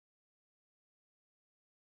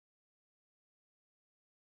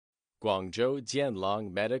Guangzhou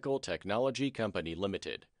Jianlang Medical Technology Company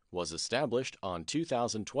Limited was established on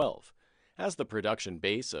 2012. As the production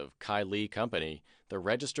base of Kaili Company, the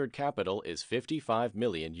registered capital is 55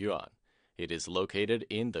 million yuan. It is located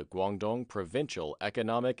in the Guangdong Provincial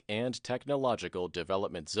Economic and Technological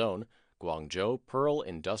Development Zone, Guangzhou Pearl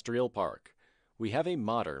Industrial Park. We have a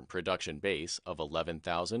modern production base of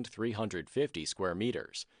 11,350 square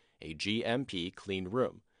meters, a GMP clean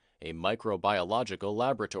room, a microbiological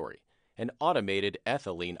laboratory, and automated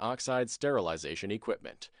ethylene oxide sterilization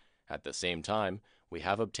equipment. At the same time, we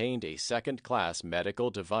have obtained a second-class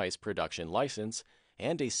medical device production license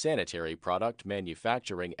and a sanitary product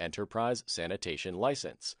manufacturing enterprise sanitation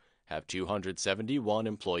license, have 271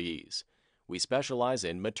 employees. We specialize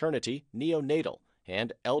in maternity, neonatal,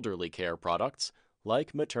 and elderly care products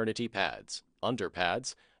like maternity pads,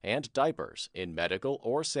 underpads, and diapers in medical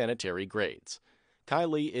or sanitary grades.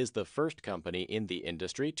 Kaili is the first company in the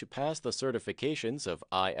industry to pass the certifications of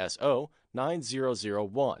ISO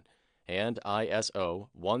 9001 and ISO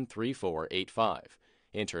 13485,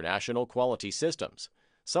 International Quality Systems.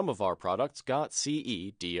 Some of our products got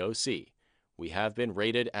CE DOC. We have been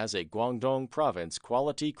rated as a Guangdong Province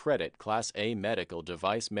Quality Credit Class A medical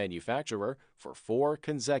device manufacturer for 4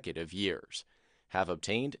 consecutive years. Have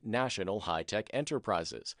obtained National High-Tech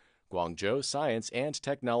Enterprises, Guangzhou Science and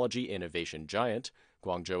Technology Innovation Giant,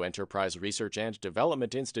 Guangzhou Enterprise Research and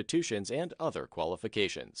Development Institutions, and other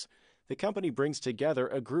qualifications. The company brings together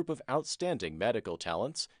a group of outstanding medical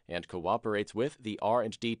talents and cooperates with the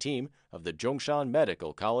R&D team of the Zhongshan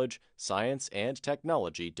Medical College Science and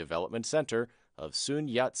Technology Development Center of Sun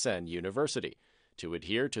Yat-sen University to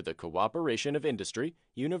adhere to the cooperation of industry,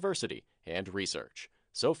 university, and research.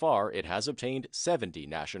 So far, it has obtained 70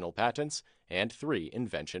 national patents and 3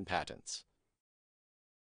 invention patents.